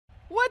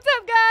What's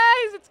up,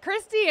 guys? It's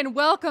Kristy, and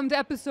welcome to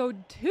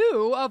episode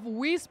 2 of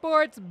Wii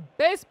Sports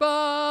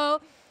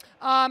Baseball.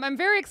 I'm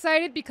very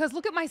excited because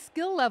look at my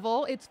skill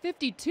level. It's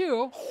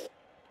 52.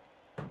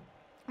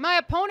 My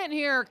opponent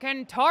here,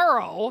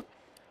 Kentaro,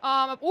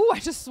 I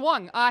just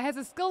swung, has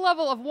a skill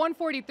level of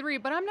 143,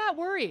 but I'm not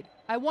worried.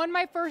 I won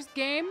my first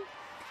game,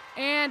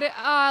 and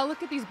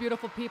look at these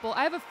beautiful people.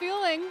 I have a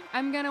feeling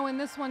I'm going to win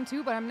this one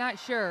too, but I'm not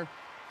sure.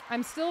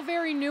 I'm still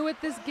very new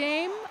at this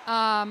game.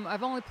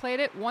 I've only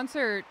played it once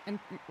or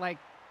like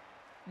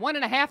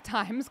 1.5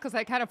 times because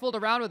I kind of fooled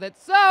around with it.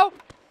 So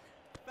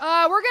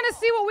we're going to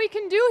see what we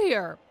can do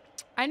here.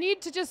 I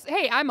need to just,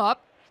 hey, I'm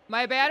up.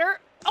 My batter,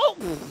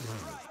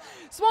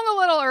 swung a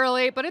little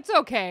early, but it's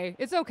okay.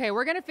 It's okay.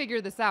 We're going to figure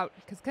this out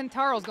because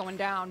Kentaro's going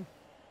down.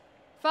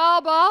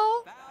 Foul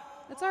ball.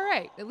 That's all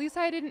right. At least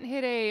I didn't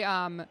hit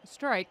a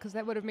strike because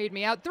that would have made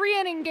me out.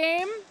 3-inning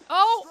game.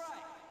 Oh,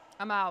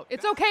 I'm out.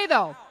 It's okay,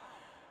 though,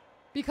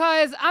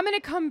 because I'm going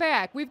to come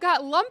back. We've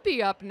got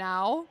Lumpy up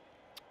now.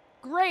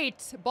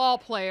 Great ball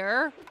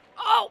player.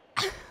 Oh,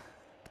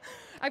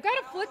 I've got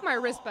to flick my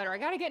wrist better. I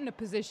got to get into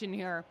position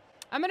here.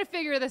 I'm going to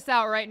figure this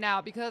out right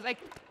now because I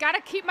got to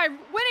keep my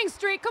winning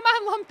streak. Come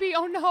on, Lumpy.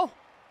 Oh, no.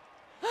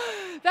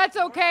 That's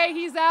okay.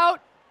 He's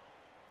out.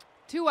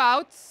 2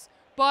 outs.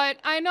 But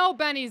I know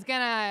Benny's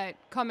going to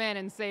come in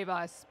and save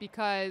us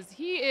because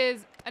he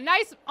is a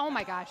nice, oh,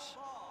 my gosh.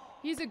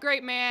 He's a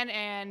great man,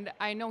 and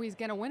I know he's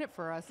going to win it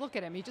for us. Look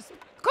at him. He just,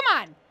 come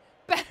on.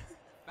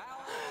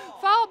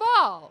 Foul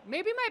ball.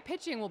 Maybe my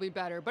pitching will be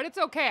better, but it's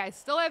okay. I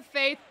still have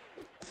faith.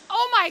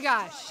 Oh, my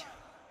gosh.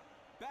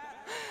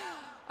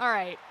 All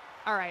right.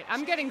 All right.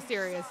 I'm getting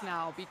serious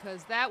now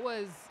because that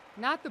was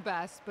not the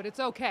best, but it's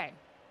okay.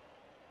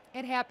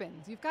 It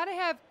happens. You've got to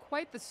have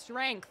quite the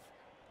strength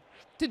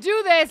to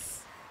do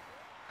this.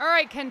 All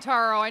right,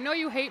 Kentaro. I know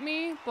you hate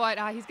me, but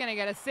he's going to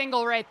get a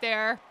single right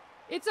there.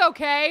 It's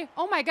okay.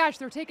 Oh my gosh,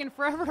 they're taking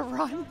forever to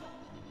run.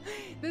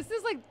 This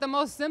is like the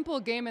most simple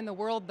game in the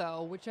world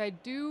though, which I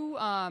do,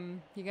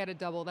 you got a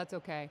double, that's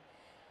okay.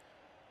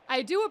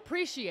 I do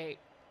appreciate.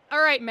 All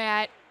right,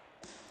 Matt.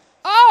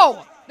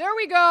 Oh, there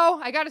we go.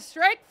 I got a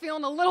strike,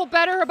 feeling a little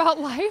better about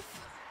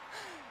life.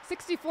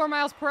 64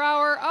 miles per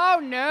hour. Oh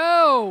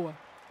no.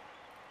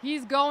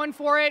 He's going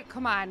for it.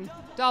 Come on,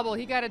 double.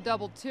 He got a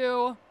double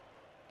too.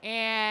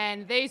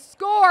 And they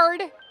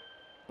scored,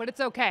 but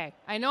it's okay.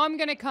 I know I'm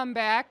gonna come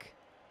back,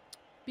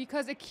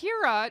 because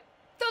Akira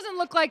doesn't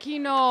look like he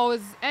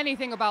knows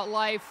anything about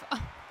life.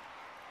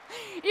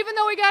 Even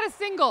though he got a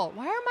single.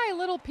 Why are my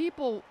little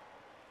people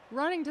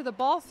running to the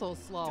ball so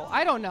slow?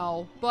 I don't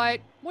know, but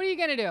what are you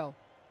going to do?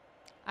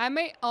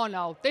 Oh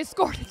no, they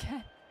scored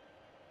again.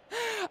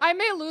 I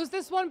may lose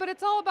this one, but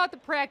it's all about the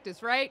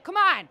practice, right? Come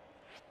on.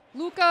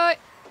 Luca.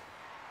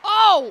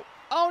 Oh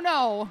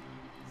no.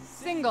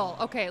 Single.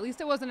 Okay, at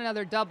least it wasn't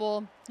another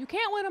double. You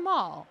can't win them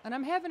all, and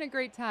I'm having a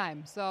great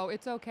time, so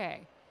it's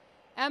okay.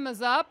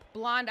 Emma's up,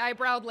 blonde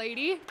eyebrowed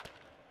lady.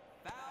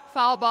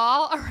 Foul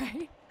ball. All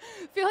right.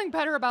 Feeling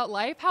better about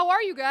life. How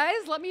are you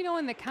guys? Let me know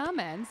in the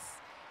comments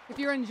if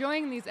you're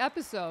enjoying these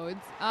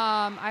episodes.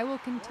 I will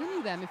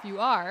continue them if you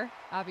are,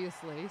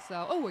 obviously.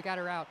 So, oh, we got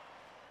her out.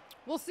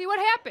 We'll see what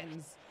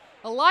happens.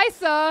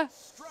 Elisa.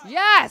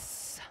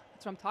 Yes.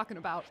 That's what I'm talking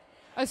about.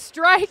 A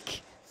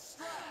strike.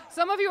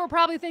 Some of you are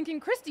probably thinking,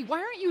 Kristy, why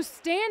aren't you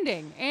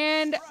standing?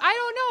 And I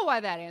don't know why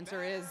that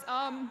answer is.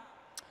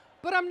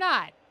 But I'm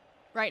not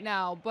right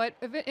now, but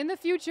in the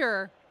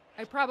future,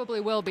 I probably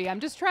will be. I'm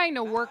just trying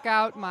to work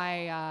out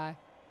my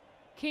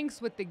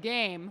kinks with the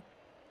game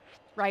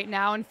right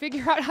now and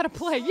figure out how to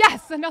play.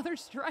 Yes, another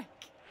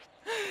strike.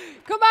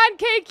 Come on,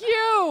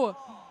 KQ.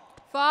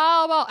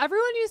 Foul ball.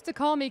 Everyone used to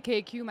call me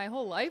KQ my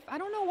whole life. I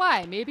don't know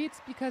why. Maybe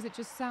it's because it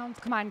just sounds,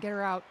 come on, get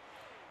her out.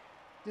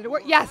 Did it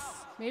work? Yes.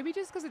 Maybe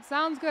just because it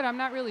sounds good. I'm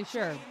not really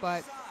sure,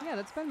 but yeah,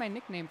 that's been my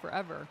nickname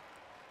forever.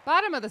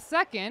 Bottom of the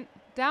second,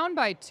 down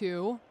by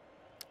 2.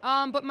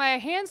 But my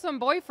handsome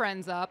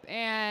boyfriend's up,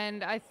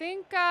 and I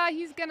think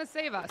he's going to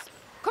save us.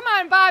 Come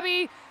on,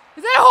 Bobby.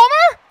 Is that a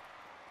homer?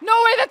 No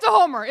way, that's a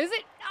homer. Is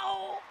it?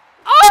 No.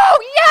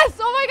 Oh, yes.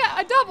 Oh, my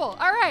God. A double.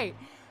 All right.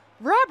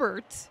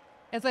 Robert,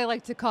 as I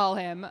like to call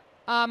him,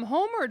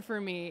 homered for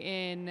me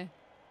in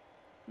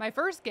my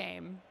first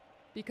game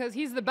because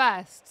he's the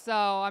best, so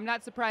I'm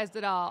not surprised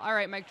at all. All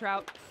right, Mike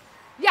Trout.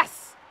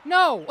 Yes.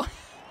 No.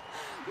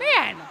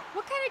 Man,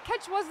 what kind of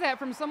catch was that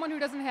from someone who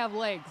doesn't have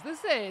legs?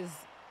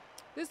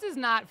 This is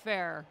not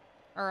fair.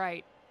 All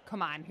right,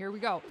 come on, here we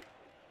go.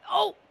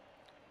 Oh!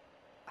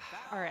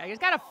 All right, I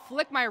just gotta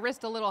flick my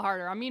wrist a little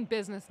harder. I mean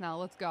business now,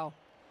 let's go.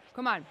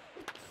 Come on.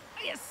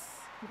 Yes!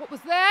 What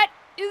was that?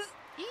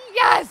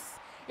 Yes!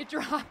 It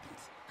dropped.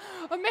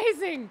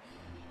 Amazing.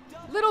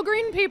 Little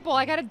green people,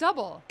 I got a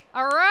double.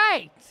 All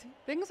right,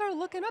 things are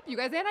looking up, you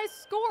guys, and I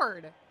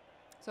scored.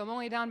 So I'm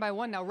only down by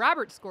 1 now.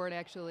 Robert scored,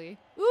 actually.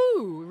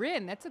 Ooh,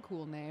 Rin, that's a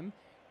cool name.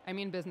 I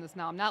mean business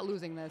now, I'm not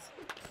losing this.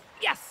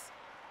 Yes!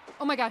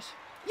 Oh my gosh.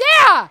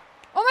 Yeah!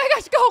 Oh my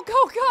gosh,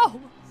 go!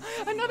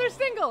 Another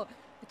single.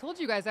 I told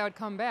you guys I would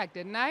come back,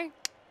 didn't I?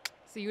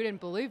 See, you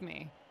didn't believe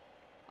me.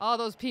 All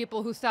those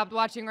people who stopped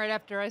watching right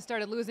after I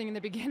started losing in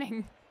the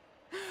beginning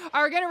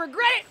are gonna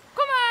regret it.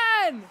 Come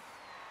on!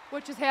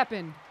 What just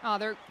happened? Oh,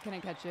 they're gonna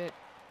catch it.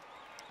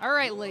 All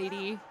right,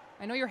 lady.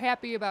 I know you're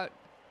happy about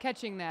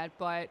catching that,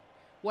 but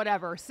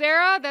whatever.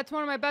 Sarah, that's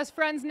one of my best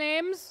friend's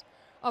names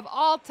of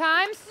all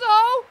time,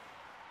 so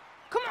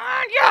come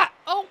on, yeah!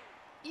 Oh,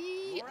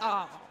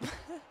 oh.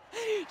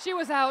 She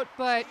was out,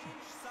 but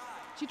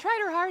she tried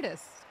her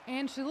hardest,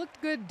 and she looked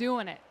good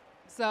doing it.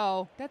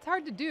 So that's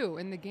hard to do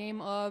in the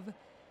game of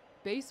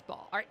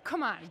baseball. All right,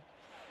 come on.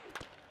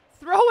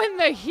 Throw in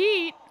the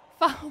heat.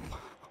 Foul ball.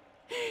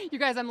 You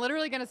guys, I'm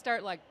literally going to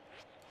start, like,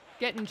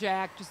 getting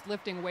jacked, just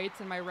lifting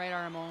weights in my right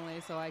arm only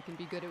so I can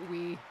be good at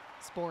Wii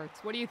sports.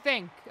 What do you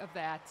think of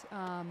that?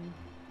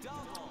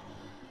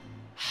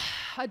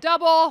 A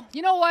double.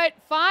 You know what?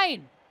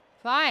 Fine.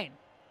 Fine.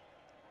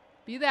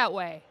 Be that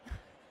way.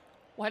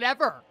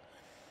 Whatever.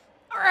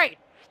 All right.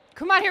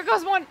 Come on, here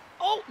goes one.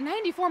 Oh,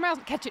 94 miles.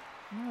 Catch it.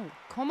 No,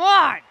 come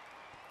on.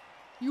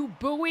 You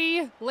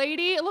buoy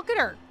lady. Look at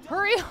her.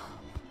 Hurry up.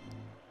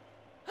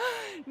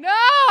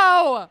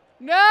 No.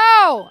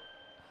 No.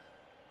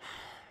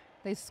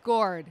 They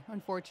scored,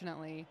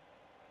 unfortunately.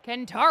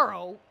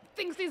 Kentaro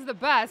thinks he's the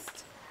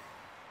best.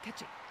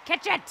 Catch it.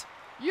 Catch it.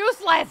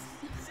 Useless.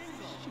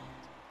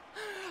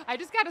 I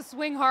just got to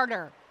swing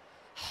harder.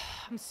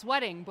 I'm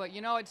sweating, but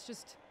you know,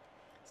 it's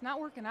not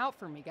working out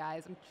for me,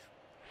 guys. I'm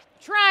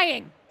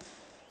trying.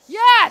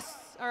 Yes.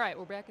 All right,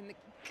 we're back in the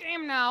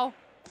game now.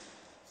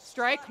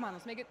 Strike. Come on,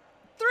 let's make it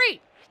 3.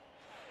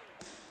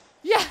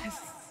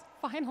 Yes.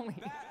 Finally.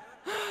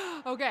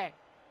 Okay.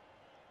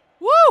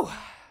 Woo.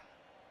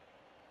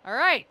 All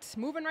right,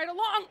 moving right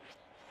along.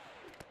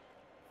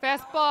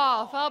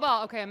 Fastball, foul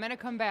ball. Okay, I'm gonna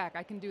come back.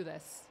 I can do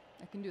this.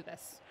 I can do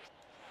this.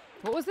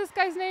 What was this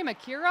guy's name?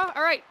 Akira?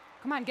 All right,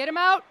 come on, get him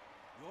out.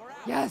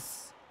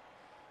 Yes.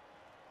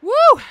 Woo.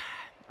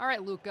 All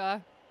right,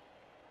 Luca.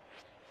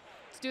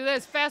 Let's do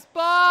this.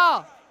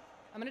 Fastball.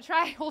 I'm gonna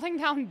try holding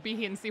down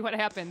B and see what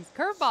happens.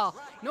 Curveball.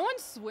 No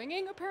one's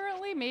swinging,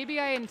 apparently. Maybe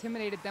I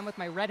intimidated them with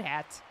my red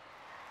hat.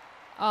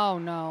 Oh,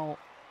 no.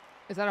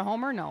 Is that a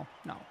homer? No,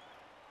 no.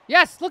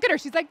 Yes, look at her.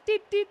 She's like, dee,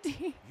 dee,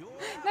 dee.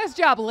 Nice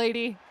job,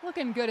 lady.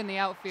 Looking good in the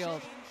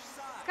outfield.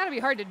 It's got to be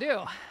hard to do.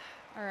 All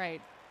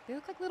right. They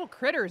look like little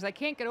critters. I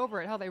can't get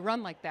over it, how they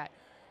run like that.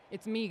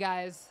 It's me,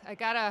 guys. I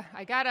gotta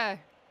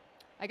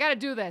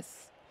do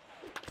this.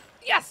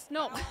 Yes,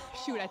 no.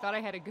 Shoot, I thought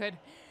I had a good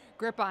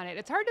grip on it.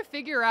 It's hard to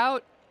figure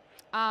out.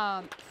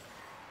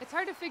 It's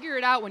hard to figure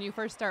it out when you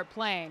first start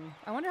playing.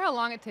 I wonder how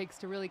long it takes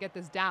to really get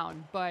this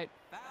down, but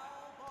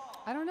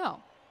I don't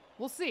know.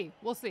 We'll see.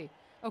 We'll see.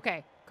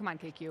 Okay. Come on,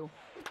 KQ.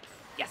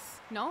 Yes.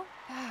 No?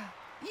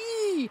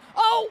 Eee.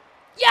 Oh,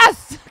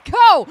 yes.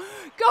 Go.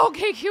 Go,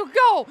 KQ.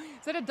 Go.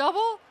 Is that a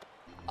double?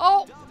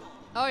 Oh.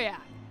 Oh, yeah.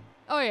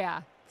 Oh,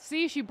 yeah.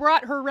 See, she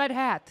brought her red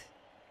hat.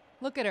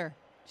 Look at her.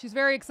 She's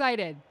very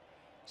excited.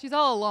 She's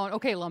all alone.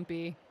 Okay,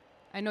 Lumpy.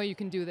 I know you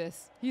can do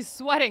this. He's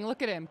sweating.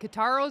 Look at him.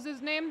 Kitaro's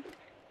his name.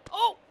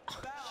 Oh.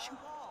 Shoot.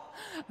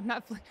 I'm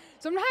not.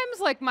 Sometimes,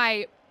 like,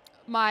 I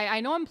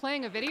know I'm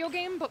playing a video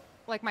game, but,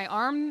 like, my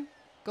arm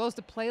goes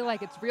to play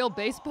like it's real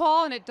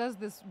baseball, and it does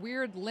this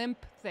weird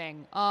limp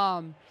thing.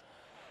 Oh!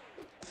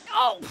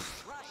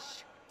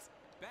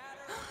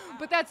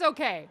 But that's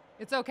okay.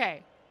 It's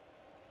okay.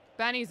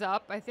 Benny's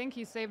up. I think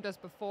he saved us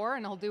before,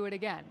 and he'll do it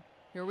again.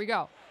 Here we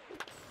go.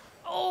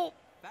 Oh!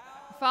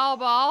 Foul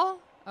ball.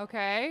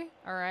 Okay.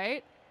 All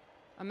right.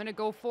 I'm going to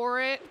go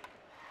for it.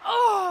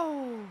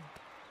 Oh!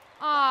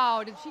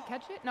 Oh, did she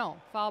catch it? No.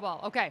 Foul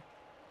ball. Okay.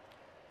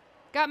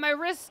 Got my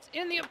wrist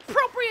in the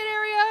appropriate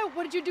area.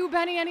 What did you do,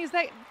 Benny? And he's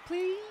like,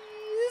 please,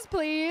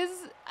 please.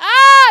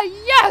 Ah,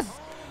 yes!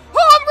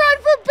 Home run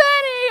for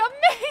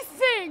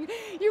Benny!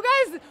 Amazing! You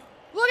guys,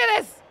 look at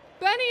this.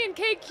 Benny and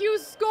KQ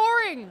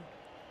scoring.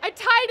 I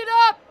tied it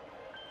up.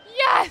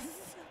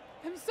 Yes!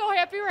 I'm so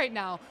happy right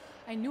now.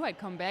 I knew I'd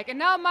come back. And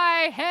now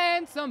my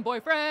handsome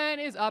boyfriend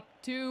is up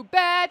to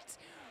bat.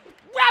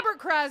 Robert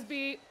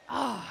Crosby.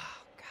 Oh,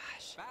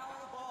 gosh.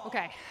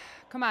 Okay,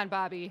 come on,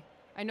 Bobby.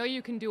 I know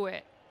you can do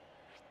it.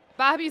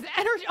 Bobby's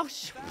energy. Oh,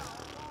 shoot.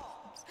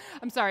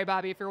 I'm sorry,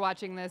 Bobby, if you're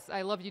watching this.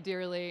 I love you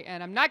dearly,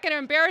 and I'm not going to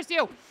embarrass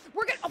you.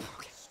 We're going to. Oh,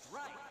 okay.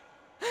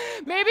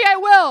 Maybe I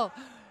will.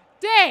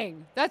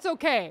 Dang. That's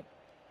okay.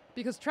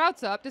 Because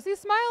Trout's up. Does he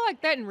smile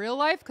like that in real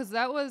life? Because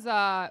that was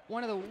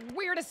one of the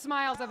weirdest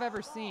smiles I've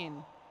ever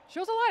seen.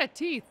 Shows a lot of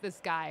teeth,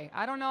 this guy.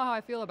 I don't know how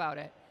I feel about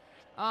it.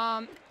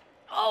 Oh.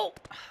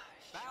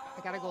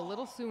 I got to go a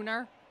little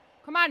sooner.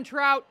 Come on,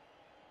 Trout.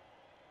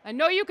 I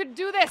know you could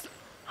do this.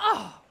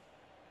 Oh.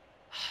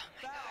 Oh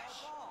my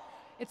gosh.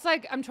 It's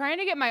like I'm trying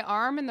to get my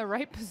arm in the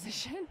right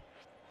position.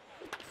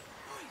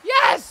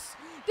 Yes!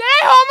 Did I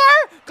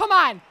homer? Come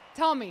on,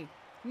 tell me.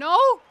 No?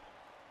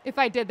 If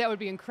I did, that would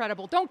be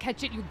incredible. Don't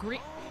catch it, you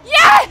green.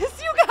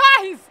 Yes, you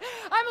guys!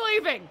 I'm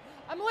leaving.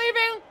 I'm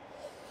leaving.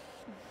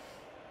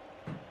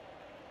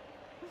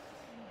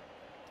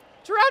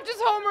 Trout just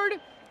homered.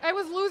 I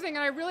was losing,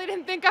 and I really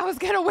didn't think I was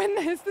going to win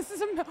this. This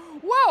is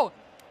whoa.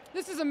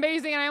 This is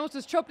amazing, and I almost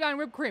just choked on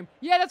whipped cream.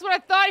 Yeah, that's what I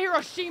thought,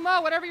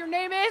 Hiroshima, whatever your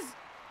name is.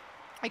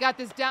 I got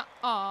this down.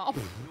 Oh.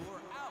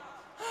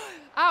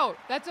 Out.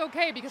 That's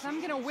okay, because I'm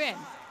going to win.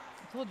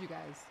 I told you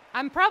guys.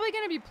 I'm probably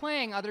going to be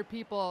playing other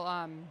people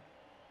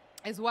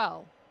as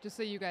well, just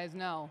so you guys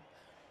know.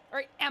 All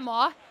right,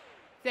 Emma.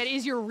 That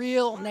is your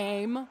real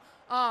name.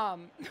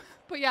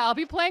 But yeah, I'll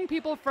be playing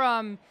people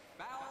from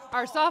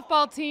our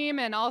softball team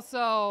and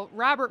also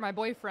Robert, my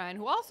boyfriend,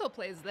 who also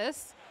plays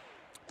this.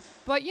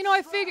 But, you know,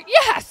 I figured,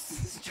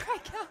 yes,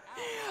 strikeout.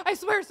 I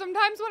swear,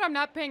 sometimes when I'm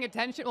not paying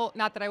attention, well,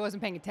 not that I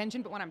wasn't paying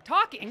attention, but when I'm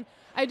talking,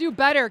 I do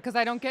better because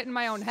I don't get in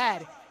my own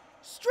head.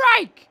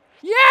 Strike!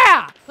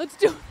 Yeah! Let's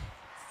do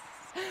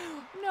this.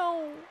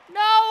 No,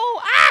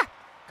 ah!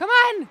 Come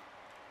on!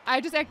 I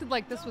just acted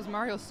like this was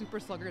Mario Super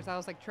Sluggers. I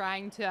was like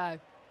trying to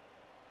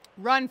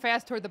run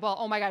fast toward the ball.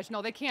 Oh my gosh,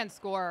 no, they can't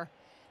score.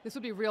 This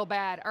would be real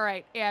bad. All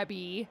right,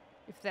 Abby,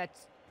 if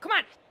that's, come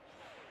on.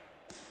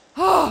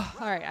 Oh,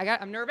 all right,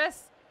 I'm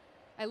nervous.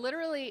 I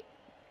literally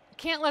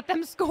can't let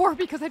them score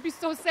because I'd be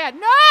so sad.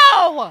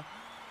 No!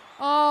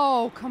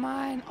 Oh, come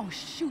on. Oh,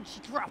 shoot, she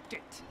dropped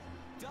it.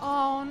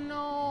 Oh,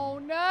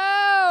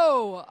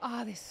 no.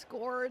 Ah, they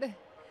scored.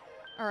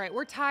 All right,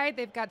 we're tied.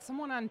 They've got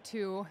someone on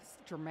 2. It's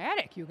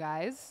dramatic, you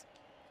guys.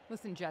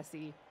 Listen,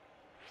 Jesse.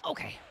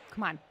 Okay,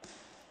 come on.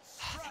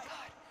 Oh, thank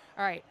God.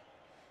 All right,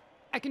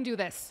 I can do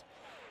this.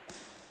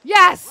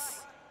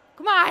 Yes!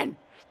 Come on.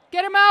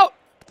 Get him out.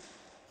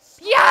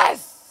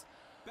 Yes!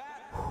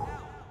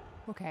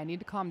 Okay, I need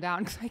to calm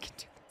down because I can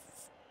do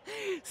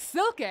this.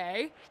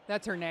 Silke,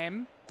 that's her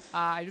name.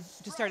 I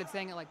just started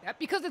saying it like that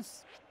because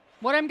it's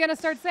what I'm going to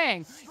start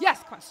saying.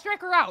 Yes, come on,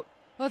 strike her out.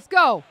 Let's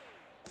go.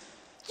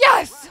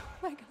 Yes! Oh,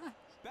 my God.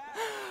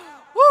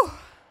 Woo!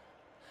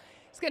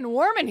 It's getting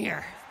warm in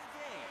here.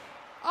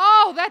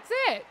 Oh, that's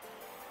it.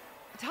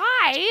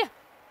 Tie?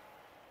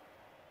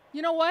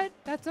 You know what?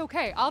 That's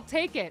okay. I'll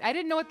take it. I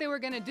didn't know what they were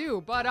going to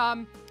do, but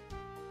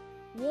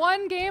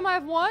one game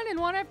I've won and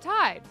one I've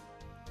tied.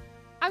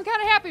 I'm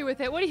kind of happy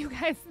with it. What do you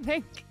guys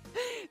think?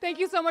 Thank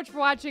you so much for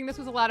watching. This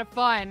was a lot of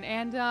fun,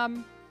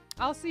 and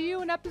I'll see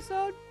you in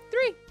episode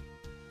 3.